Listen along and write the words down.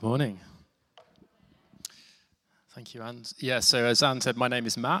Morning. Thank you, Anne. Yeah, so as Anne said, my name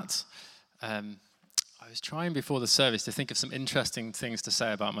is Matt. I was trying before the service to think of some interesting things to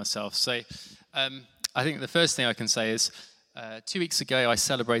say about myself. So I think the first thing I can say is 2 weeks ago I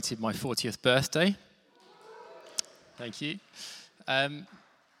celebrated my 40th birthday. Thank you. And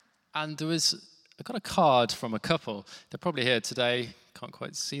I got a card from a couple. They're probably here today. Can't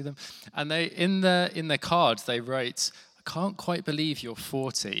quite see them. And they in their card they wrote, "I can't quite believe you're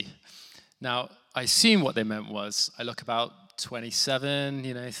 40." Now, I assume what they meant was I look about 27,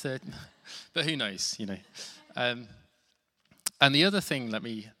 30, but who knows, And the other thing, let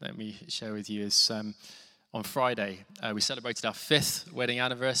me share with you is on Friday we celebrated our 5th wedding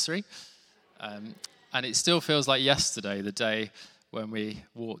anniversary, and it still feels like yesterday, the day when we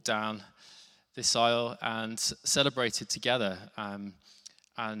walked down this aisle and celebrated together.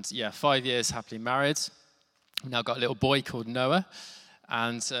 5 years happily married. We've now got a little boy called Noah,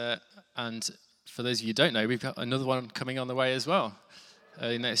 and for those of you who don't know, we've got another one coming on the way as well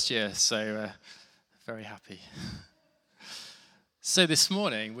early next year. So very happy. So this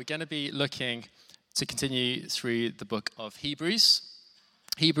morning we're going to be looking to continue through the book of Hebrews.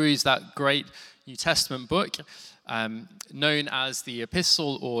 Hebrews, that great New Testament book, known as the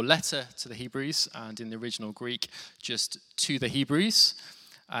epistle or letter to the Hebrews, and in the original Greek, just to the Hebrews.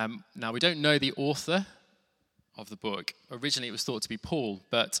 Now, we don't know the author of the book. Originally, it was thought to be Paul,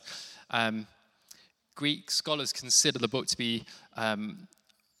 but Greek scholars consider the book to be,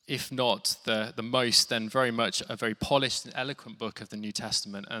 if not the most, then very much a very polished and eloquent book of the New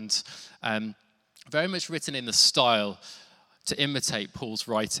Testament, and very much written in the style to imitate Paul's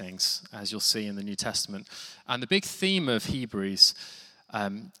writings, as you'll see in the New Testament. And the big theme of Hebrews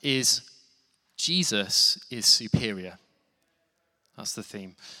is Jesus is superior. That's the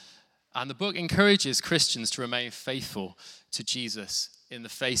theme. And the book encourages Christians to remain faithful to Jesus in the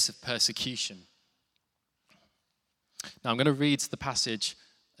face of persecution. Now, I'm going to read the passage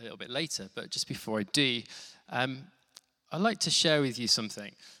a little bit later, but just before I do, I'd like to share with you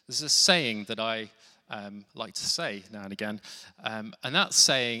something. There's a saying that I like to say now and again, and that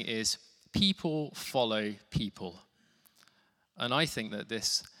saying is, people follow people. And I think that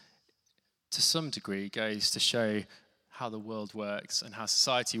this, to some degree, goes to show how the world works and how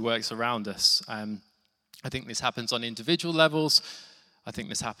society works around us. I think this happens on individual levels. I think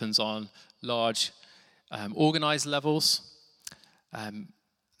this happens on large organized levels.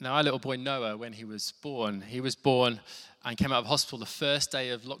 Now, our little boy Noah, when he was born and came out of hospital the first day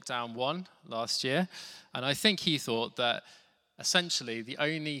of lockdown 1 last year. And I think he thought that essentially the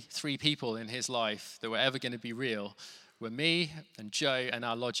only 3 people in his life that were ever going to be real were me and Joe and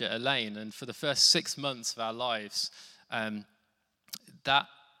our lodger Elaine. And for the first 6 months of our lives, that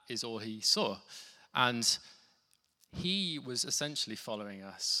is all he saw. And he was essentially following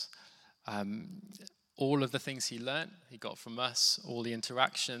us. All of the things he learned, he got from us, all the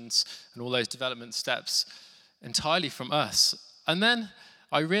interactions and all those development steps entirely from us. And then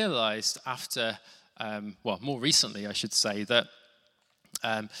I realized after, more recently I should say, that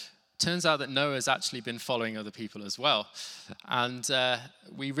turns out that Noah's actually been following other people as well. And I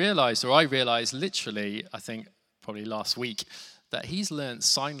realized literally, I think probably last week, that he's learned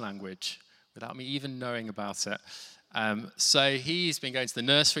sign language without me even knowing about it. So he's been going to the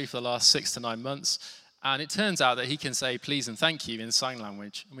nursery for the last 6 to 9 months, and it turns out that he can say please and thank you in sign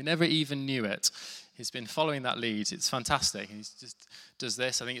language. And we never even knew it. He's been following that lead. It's fantastic. He just does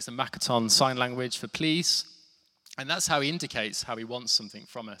this. I think it's the Makaton sign language for please. And that's how he indicates how he wants something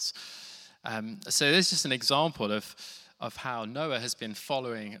from us. So there's just an example of how Noah has been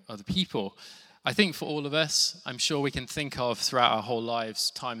following other people. I think for all of us, I'm sure we can think of throughout our whole lives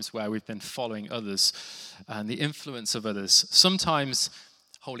times where we've been following others and the influence of others. Sometimes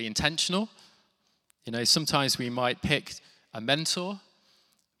wholly intentional. Sometimes we might pick a mentor.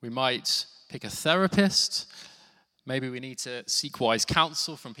 We might pick a therapist. Maybe we need to seek wise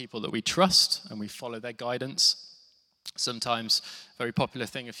counsel from people that we trust and we follow their guidance. Sometimes a very popular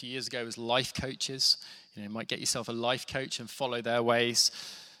thing a few years ago was life coaches. You might get yourself a life coach and follow their ways.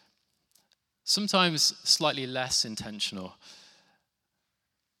 Sometimes slightly less intentional.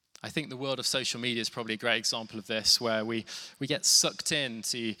 I think the world of social media is probably a great example of this, where we get sucked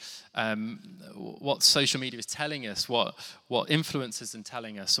into what social media is telling us, what influencers are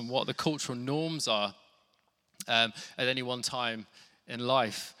telling us, and what the cultural norms are at any one time in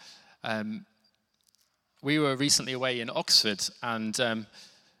life. We were recently away in Oxford, and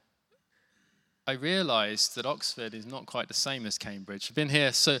I realized that Oxford is not quite the same as Cambridge. I've been here,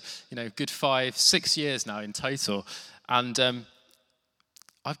 good 5-6 years now in total, and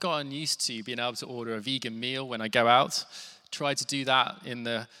I've gotten used to being able to order a vegan meal when I go out, tried to do that in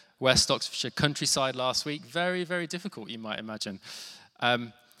the West Oxfordshire countryside last week. Very, very difficult, you might imagine.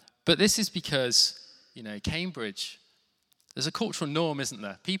 But this is because, Cambridge, there's a cultural norm, isn't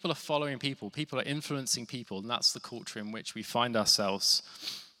there? People are following people. People are influencing people, and that's the culture in which we find ourselves.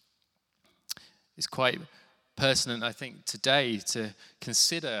 It's quite pertinent, I think, today to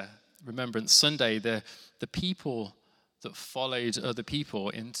consider Remembrance Sunday, the people that followed other people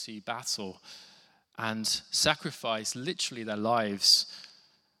into battle and sacrificed literally their lives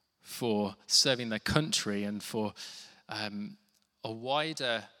for serving their country and for a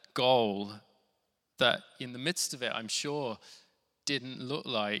wider goal that in the midst of it, I'm sure, didn't look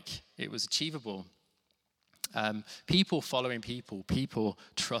like it was achievable. People following people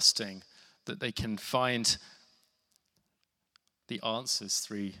trusting that they can find the answers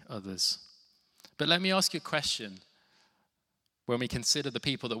through others. But let me ask you a question. When we consider the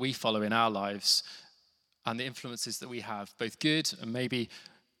people that we follow in our lives and the influences that we have, both good and maybe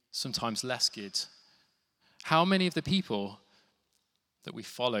sometimes less good, how many of the people that we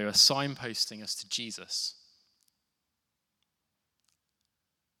follow are signposting us to Jesus?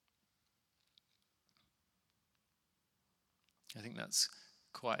 I think that's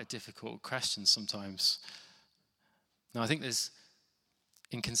quite a difficult question sometimes. Now, I think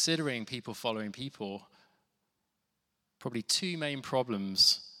in considering people following people, probably two main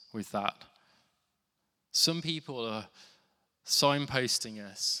problems with that. Some people are signposting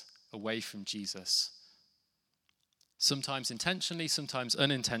us away from Jesus. Sometimes intentionally, sometimes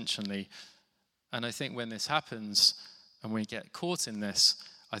unintentionally. And I think when this happens and we get caught in this,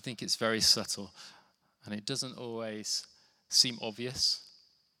 I think it's very subtle. And it doesn't always seem obvious.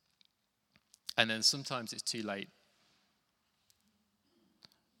 And then sometimes it's too late.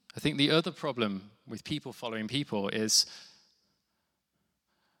 I think the other problem with people following people is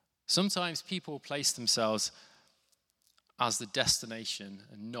sometimes people place themselves as the destination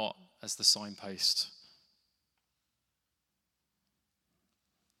and not as the signpost.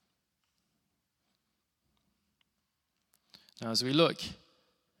 Now, as we look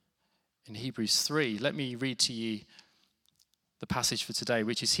in Hebrews 3, let me read to you the passage for today,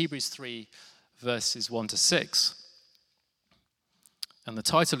 which is Hebrews 3, verses 1 to 6. And the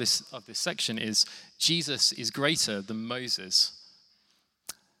title of this section is, Jesus is Greater Than Moses.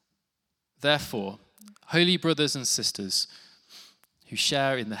 Therefore, holy brothers and sisters who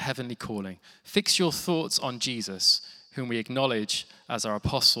share in the heavenly calling, fix your thoughts on Jesus, whom we acknowledge as our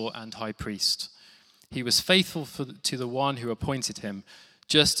apostle and high priest. He was faithful to the one who appointed him,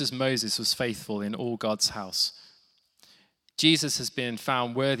 just as Moses was faithful in all God's house. Jesus has been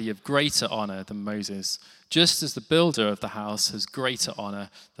found worthy of greater honor than Moses, just as the builder of the house has greater honor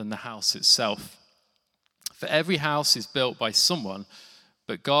than the house itself. For every house is built by someone,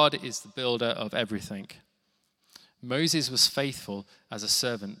 but God is the builder of everything. Moses was faithful as a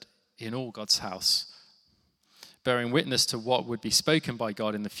servant in all God's house, bearing witness to what would be spoken by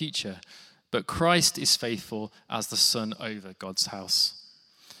God in the future. But Christ is faithful as the Son over God's house.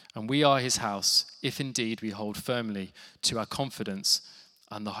 And we are his house, if indeed we hold firmly to our confidence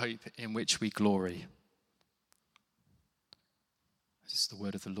and the hope in which we glory. This is the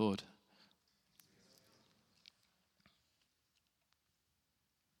word of the Lord.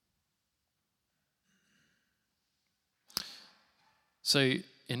 So,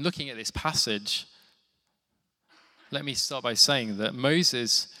 in looking at this passage, let me start by saying that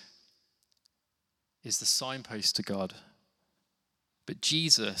Moses is the signpost to God, but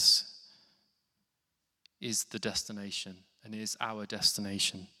Jesus is the destination and is our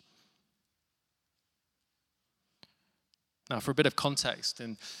destination. Now, for a bit of context,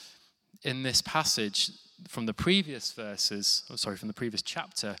 in this passage from the previous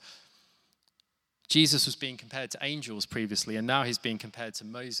chapter, Jesus was being compared to angels previously, and now he's being compared to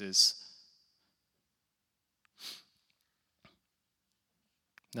Moses.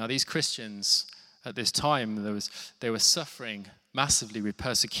 Now, these Christians at this time, they were suffering massively with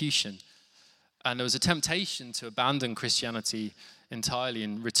persecution, and there was a temptation to abandon Christianity entirely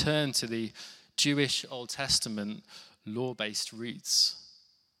and return to the Jewish Old Testament law-based roots.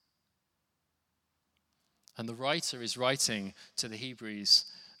 And the writer is writing to the Hebrews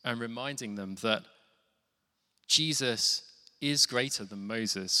and reminding them that Jesus is greater than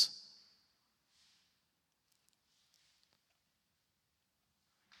Moses.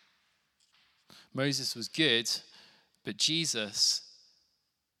 Moses was good, but Jesus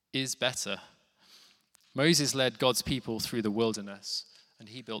is better. Moses led God's people through the wilderness, and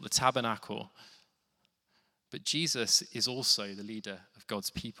he built the tabernacle. But Jesus is also the leader of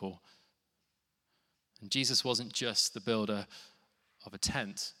God's people. And Jesus wasn't just the builder of a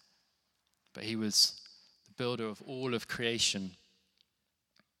tent, but he was the builder of all of creation.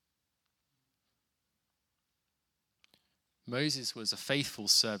 Moses was a faithful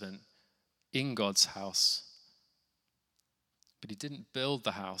servant in God's house, but he didn't build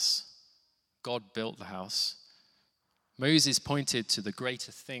the house. God built the house. Moses pointed to the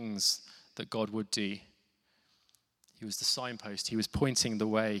greater things that God would do. He was the signpost. He was pointing the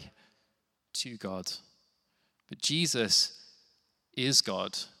way to God. But Jesus is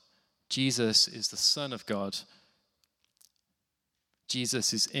God. Jesus is the Son of God.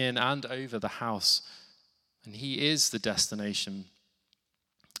 Jesus is in and over the house, and he is the destination.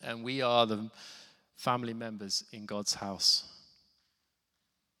 And we are the family members in God's house.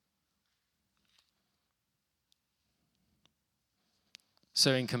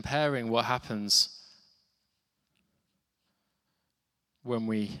 So in comparing what happens when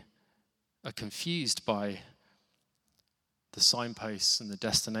we are confused by the signposts and the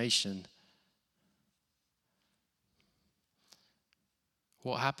destination,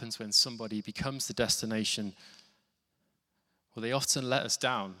 what happens when somebody becomes the destination? Well, they often let us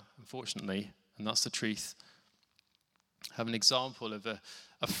down, unfortunately, and that's the truth. I have an example of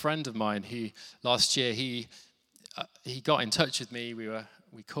a friend of mine who last year he got in touch with me.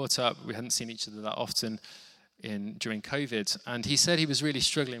 We caught up. We hadn't seen each other that often during COVID, and he said he was really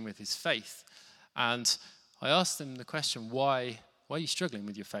struggling with his faith. And I asked him the question, why are you struggling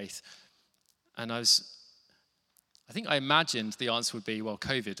with your faith? And I think I imagined the answer would be, well,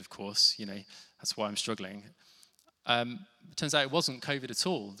 COVID, of course, that's why I'm struggling. It turns out it wasn't COVID at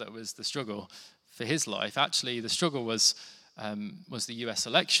all that was the struggle for his life. Actually, the struggle was the US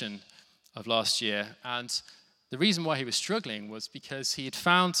election of last year. And the reason why he was struggling was because he had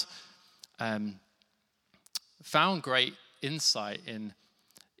found great insight in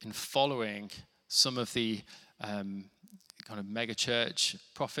following some of the kind of mega church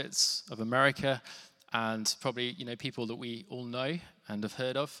prophets of America, and probably people that we all know and have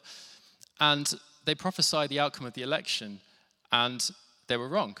heard of. And they prophesied the outcome of the election, and they were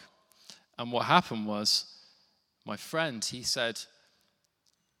wrong. And what happened was, my friend, he said,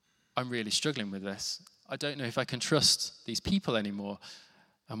 I'm really struggling with this. I don't know if I can trust these people anymore.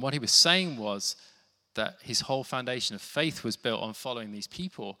 And what he was saying was that his whole foundation of faith was built on following these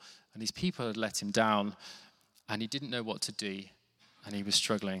people, and these people had let him down, and he didn't know what to do, and he was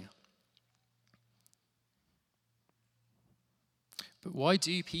struggling. But why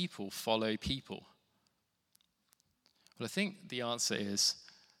do people follow people? Well, I think the answer is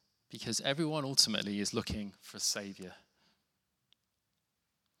because everyone ultimately is looking for a savior.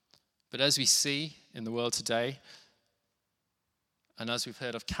 But as we see in the world today, and as we've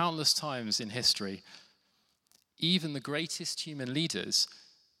heard of countless times in history, even the greatest human leaders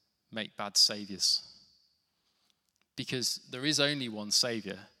make bad saviors. Because there is only one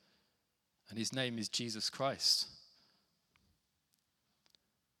savior, and his name is Jesus Christ.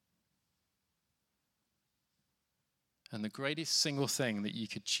 And the greatest single thing that you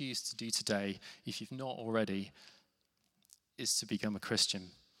could choose to do today, if you've not already, is to become a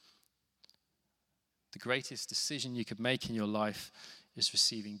Christian. The greatest decision you could make in your life is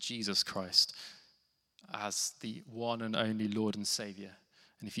receiving Jesus Christ as the one and only Lord and Savior.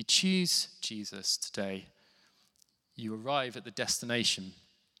 And if you choose Jesus today, you arrive at the destination,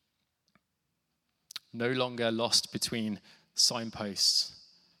 no longer lost between signposts,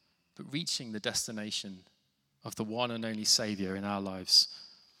 but reaching the destination of the one and only Savior in our lives.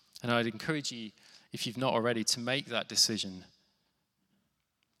 And I'd encourage you, if you've not already, to make that decision,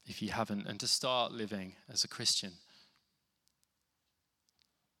 if you haven't, and to start living as a Christian.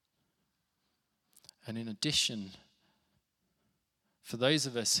 And in addition, for those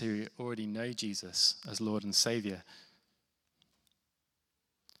of us who already know Jesus as Lord and Savior,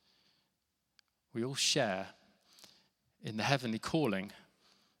 we all share in the heavenly calling.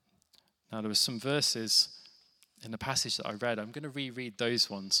 Now, there were some verses in the passage that I read. I'm going to reread those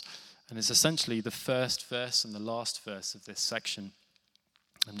ones. And it's essentially the first verse and the last verse of this section.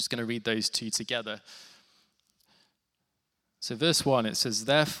 I'm just going to read those two together. So verse 1, it says,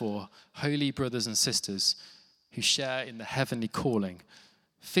 "Therefore, holy brothers and sisters who share in the heavenly calling,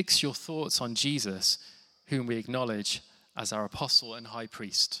 fix your thoughts on Jesus, whom we acknowledge as our apostle and high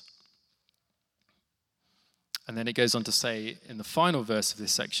priest." And then it goes on to say in the final verse of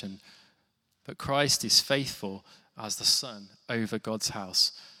this section, "But Christ is faithful as the Son over God's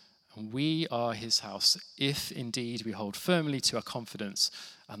house. And we are his house, if indeed we hold firmly to our confidence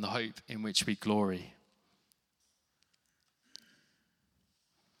and the hope in which we glory."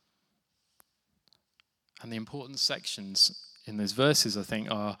 And the important sections in those verses, I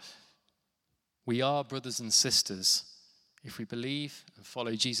think, are, we are brothers and sisters If we believe and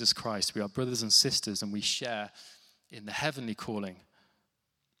follow Jesus Christ, we are brothers and sisters, and we share in the heavenly calling.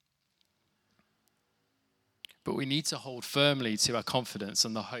 But we need to hold firmly to our confidence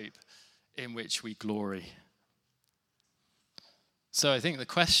and the hope in which we glory. So I think the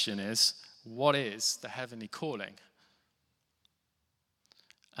question is, what is the heavenly calling?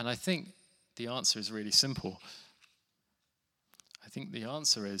 And I think the answer is really simple. I think the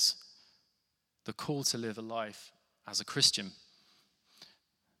answer is the call to live a life as a Christian.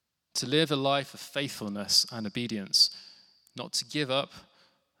 To live a life of faithfulness and obedience. Not to give up,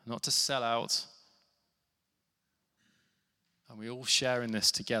 not to sell out. And we all share in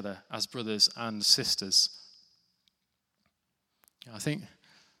this together as brothers and sisters. I think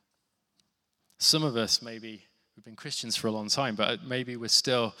some of us, maybe we've been Christians for a long time, but maybe we're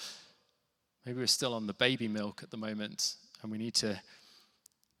still on the baby milk at the moment, and we need to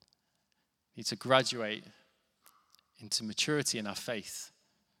graduate into maturity in our faith,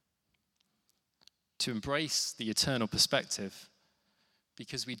 to embrace the eternal perspective,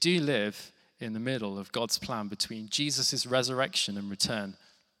 because we do live in the middle of God's plan between Jesus' resurrection and return.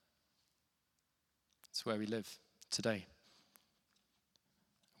 It's where we live today.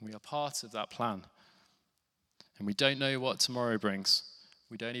 We are part of that plan. And we don't know what tomorrow brings.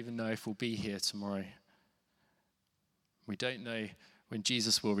 We don't even know if we'll be here tomorrow. We don't know when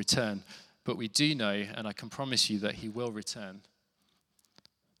Jesus will return. But we do know, and I can promise you, that he will return.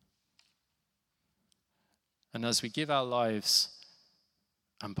 And as we give our lives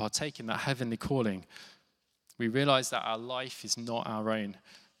and partake in that heavenly calling, we realize that our life is not our own.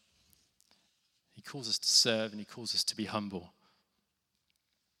 He calls us to serve, and he calls us to be humble.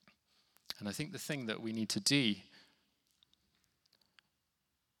 And I think the thing that we need to do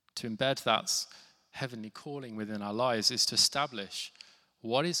to embed that heavenly calling within our lives is to establish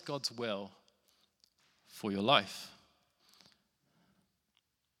what is God's will for your life.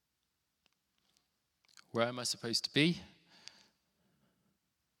 Where am I supposed to be?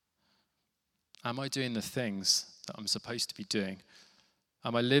 Am I doing the things that I'm supposed to be doing?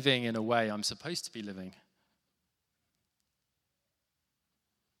 Am I living in a way I'm supposed to be living?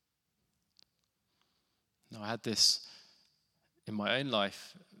 Now, I had this in my own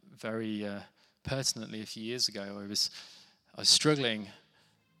life very pertinently a few years ago. I was struggling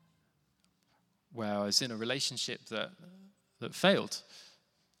where I was in a relationship that failed.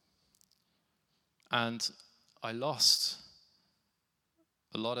 And I lost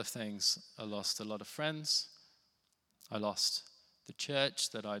a lot of things. I lost a lot of friends. I lost the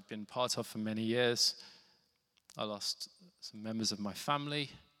church that I'd been part of for many years. I lost some members of my family.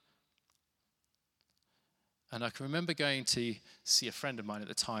 And I can remember going to see a friend of mine at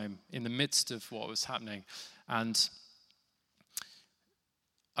the time in the midst of what was happening. And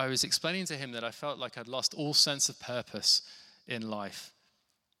I was explaining to him that I felt like I'd lost all sense of purpose in life.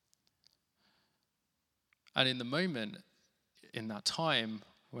 And in the moment, in that time,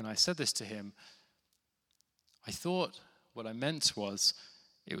 when I said this to him, I thought what I meant was,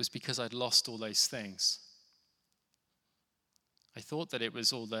 it was because I'd lost all those things. I thought that it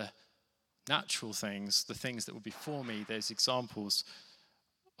was all the natural things, the things that were before me, those examples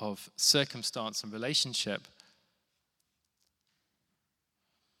of circumstance and relationship.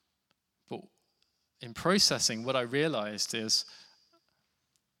 But in processing, what I realized is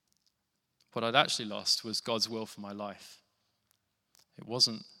what I'd actually lost was God's will for my life. It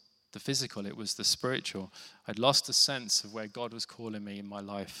wasn't the physical, it was the spiritual. I'd lost a sense of where God was calling me in my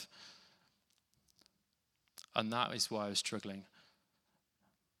life. And that is why I was struggling.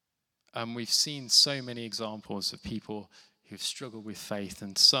 And we've seen so many examples of people who've struggled with faith,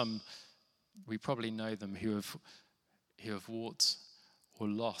 and some, we probably know them, who have walked or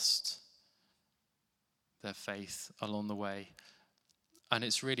lost their faith along the way. And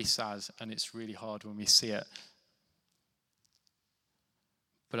it's really sad, and it's really hard when we see it.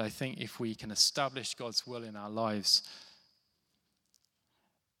 But I think if we can establish God's will in our lives,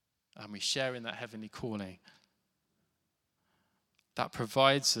 and we share in that heavenly calling, that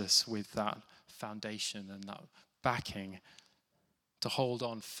provides us with that foundation and that backing to hold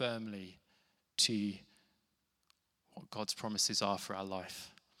on firmly to what God's promises are for our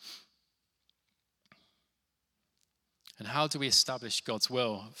life. And how do we establish God's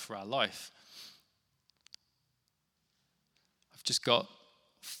will for our life? I've just got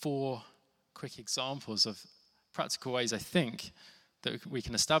 4 quick examples of practical ways I think that we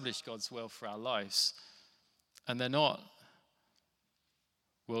can establish God's will for our lives. And they're not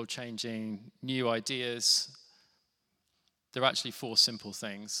world-changing, new ideas. They're actually 4 simple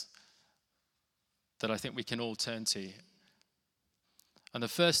things that I think we can all turn to. And the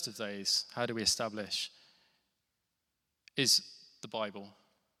first of those, how do we establish, is the Bible.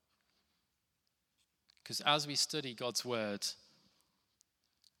 Because as we study God's word,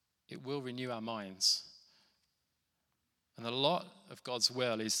 it will renew our minds. And a lot of God's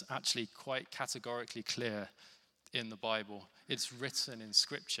will is actually quite categorically clear in the Bible. It's written in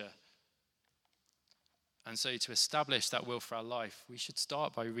Scripture. And so to establish that will for our life, we should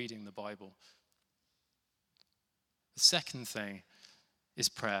start by reading the Bible. The second thing is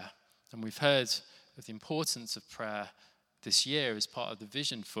prayer. And we've heard of the importance of prayer this year as part of the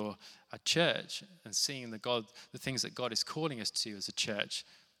vision for our church and seeing the things that God is calling us to as a church,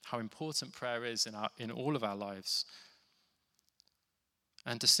 how important prayer is in all of our lives.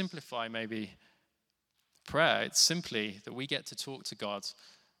 And to simplify maybe prayer, it's simply that we get to talk to God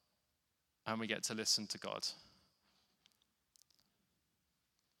and we get to listen to God.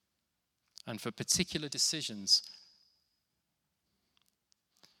 And for particular decisions,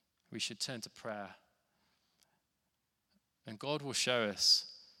 we should turn to prayer. And God will show us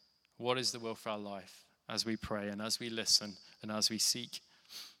what is the will for our life as we pray and as we listen and as we seek.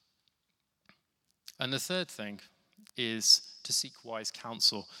 And the third thing is to seek wise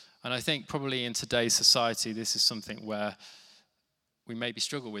counsel. And I think probably in today's society, this is something where we maybe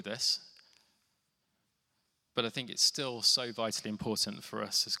struggle with this. But I think it's still so vitally important for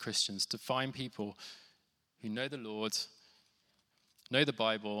us as Christians to find people who know the Lord, know the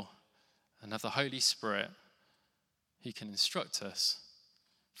Bible, and have the Holy Spirit who can instruct us,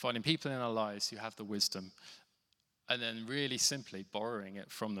 finding people in our lives who have the wisdom, and then really simply borrowing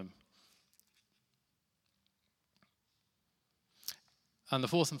it from them. And the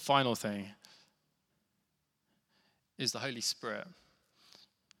fourth and final thing is the Holy Spirit.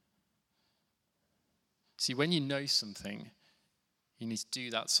 See, when you know something, you need to do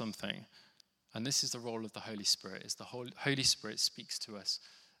that something. And this is the role of the Holy Spirit, is the Holy Spirit speaks to us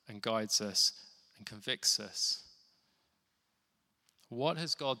and guides us and convicts us. What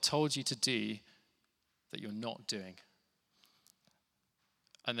has God told you to do that you're not doing?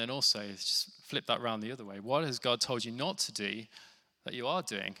 And then also, just flip that around the other way. What has God told you not to do that you are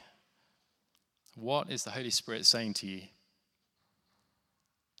doing? What is the Holy Spirit saying to you?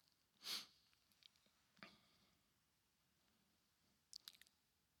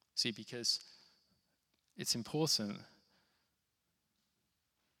 See, because it's important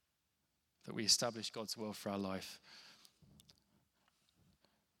that we establish God's will for our life.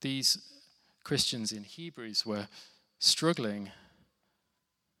 These Christians in Hebrews were struggling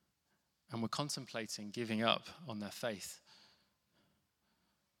and were contemplating giving up on their faith.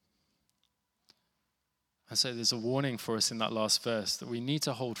 And so there's a warning for us in that last verse that we need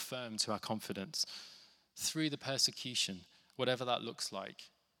to hold firm to our confidence through the persecution, whatever that looks like,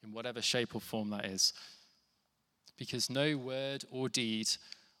 in whatever shape or form that is. Because no word or deed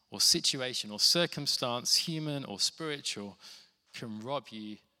or situation or circumstance, human or spiritual, can rob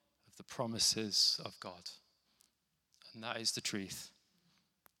you of the promises of God. And that is the truth.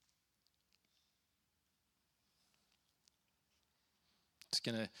 Just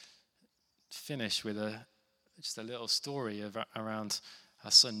going to finish with just a little story around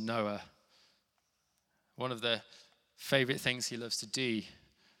our son Noah. One of the favorite things he loves to do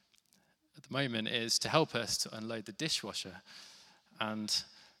at the moment is to help us to unload the dishwasher. And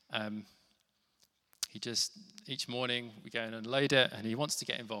each morning we go and unload it, and he wants to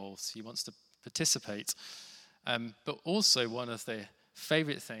get involved. He wants to participate. But also one of the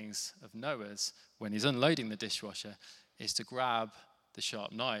favorite things of Noah's when he's unloading the dishwasher is to grab the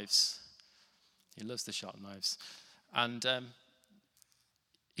sharp knives. He loves the sharp knives. And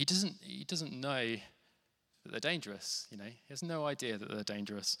he doesn't know that they're dangerous, He has no idea that they're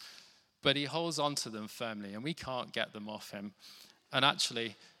dangerous. But he holds on to them firmly, and we can't get them off him. And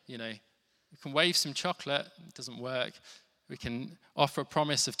actually, we can wave some chocolate, it doesn't work. We can offer a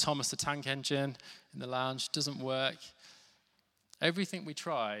promise of Thomas the Tank Engine in the lounge, doesn't work. Everything we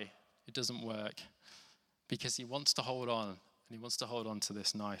try, it doesn't work, because he wants to hold on, and he wants to hold on to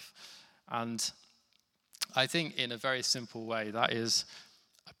this knife. And I think in a very simple way, that is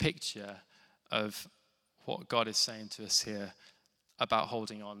a picture of what God is saying to us here about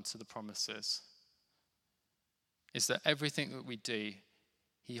holding on to the promises. Is that everything that we do,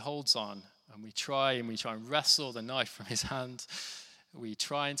 he holds on, and we try and wrestle the knife from his hand. We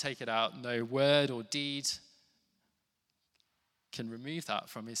try and take it out. No word or deed can remove that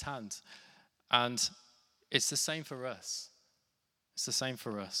from his hand. And it's the same for us. It's the same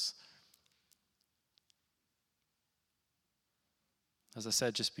for us. As I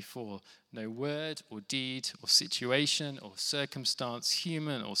said just before, no word or deed or situation or circumstance,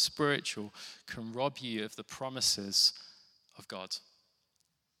 human or spiritual, can rob you of the promises of God.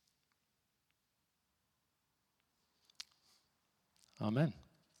 Amen.